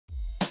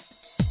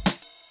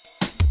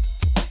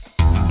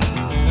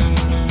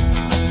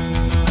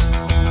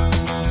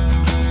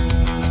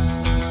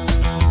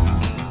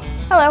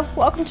Hello,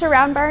 welcome to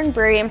Round Barn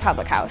Brewery and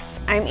Public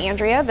House. I'm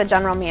Andrea, the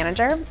general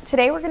manager.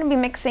 Today we're going to be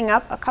mixing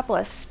up a couple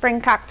of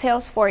spring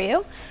cocktails for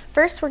you.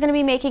 First, we're going to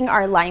be making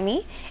our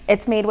limey.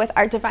 It's made with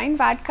our Divine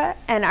vodka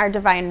and our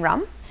Divine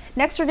rum.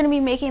 Next, we're going to be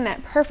making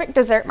that perfect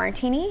dessert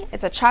martini.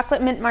 It's a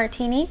chocolate mint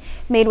martini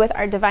made with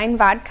our Divine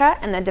vodka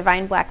and the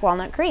Divine black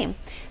walnut cream.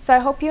 So I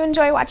hope you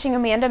enjoy watching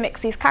Amanda mix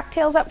these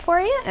cocktails up for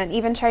you and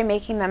even try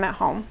making them at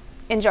home.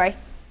 Enjoy.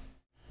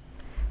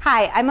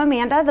 Hi, I'm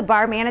Amanda, the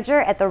bar manager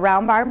at the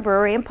Round Barn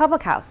Brewery and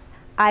Public House.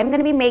 I'm going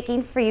to be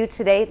making for you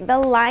today the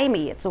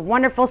limey. It's a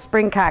wonderful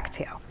spring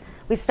cocktail.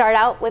 We start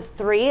out with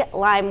 3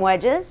 lime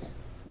wedges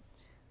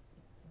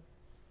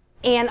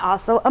and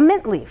also a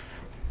mint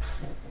leaf.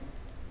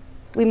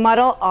 We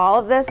muddle all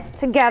of this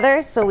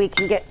together so we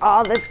can get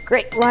all this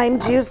great lime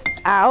juice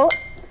out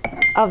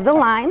of the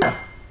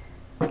limes.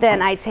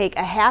 Then I take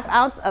a ½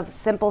 ounce of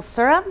simple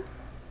syrup,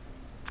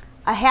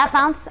 a ½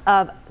 ounce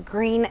of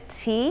green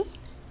tea,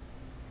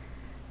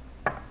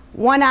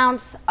 1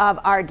 ounce of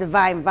our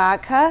Divine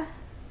vodka,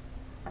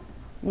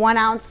 1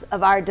 ounce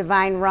of our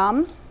Divine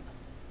rum,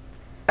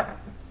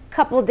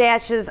 couple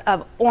dashes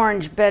of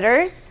orange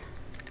bitters.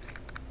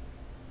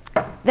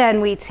 Then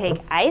we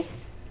take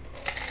ice,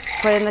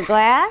 put in the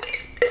glass,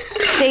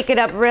 shake it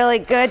up really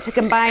good to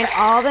combine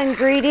all the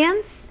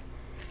ingredients,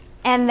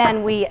 and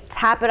then we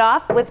top it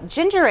off with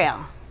ginger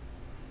ale.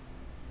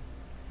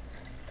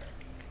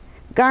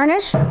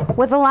 Garnish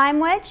with a lime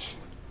wedge.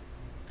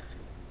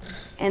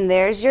 And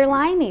there's your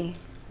limey.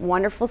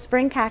 Wonderful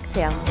spring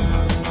cocktail.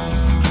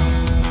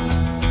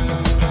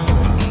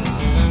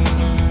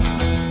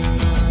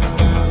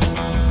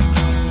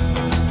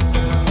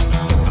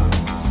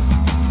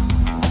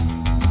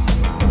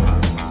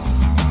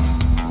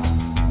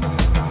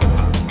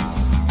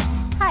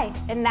 Hi,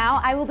 and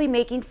now I will be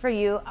making for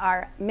you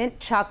our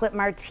mint chocolate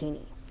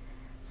martini.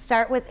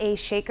 Start with a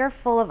shaker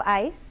full of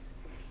ice.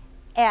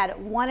 Add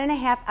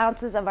 1½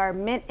 ounces of our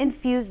mint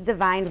infused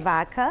Divine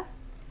vodka.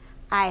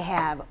 I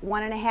have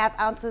 1½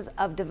 ounces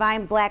of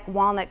Divine black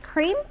walnut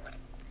cream,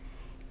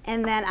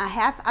 and then a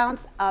 ½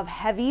 ounce of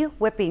heavy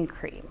whipping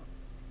cream.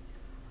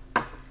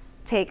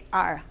 Take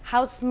our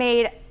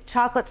house-made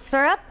chocolate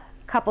syrup,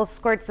 a couple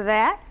squirts of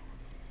that,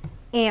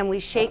 and we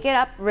shake it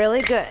up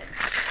really good.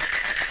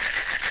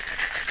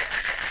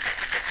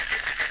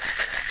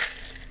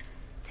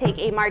 Take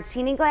a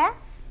martini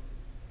glass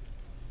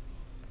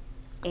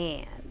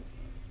and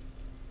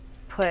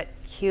put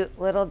cute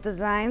little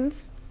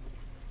designs.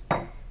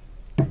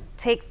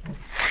 Take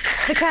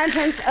the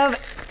contents of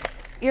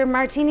your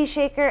martini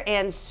shaker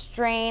and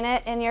strain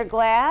it in your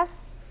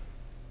glass.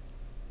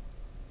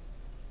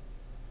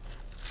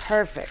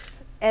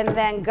 Perfect. And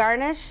then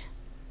garnish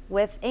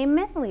with a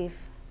mint leaf.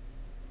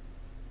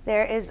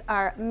 There is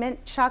our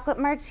mint chocolate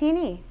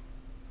martini.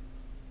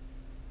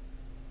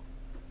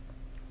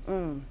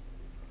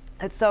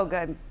 It's so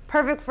good.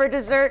 Perfect for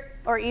dessert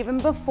or even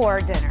before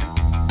dinner.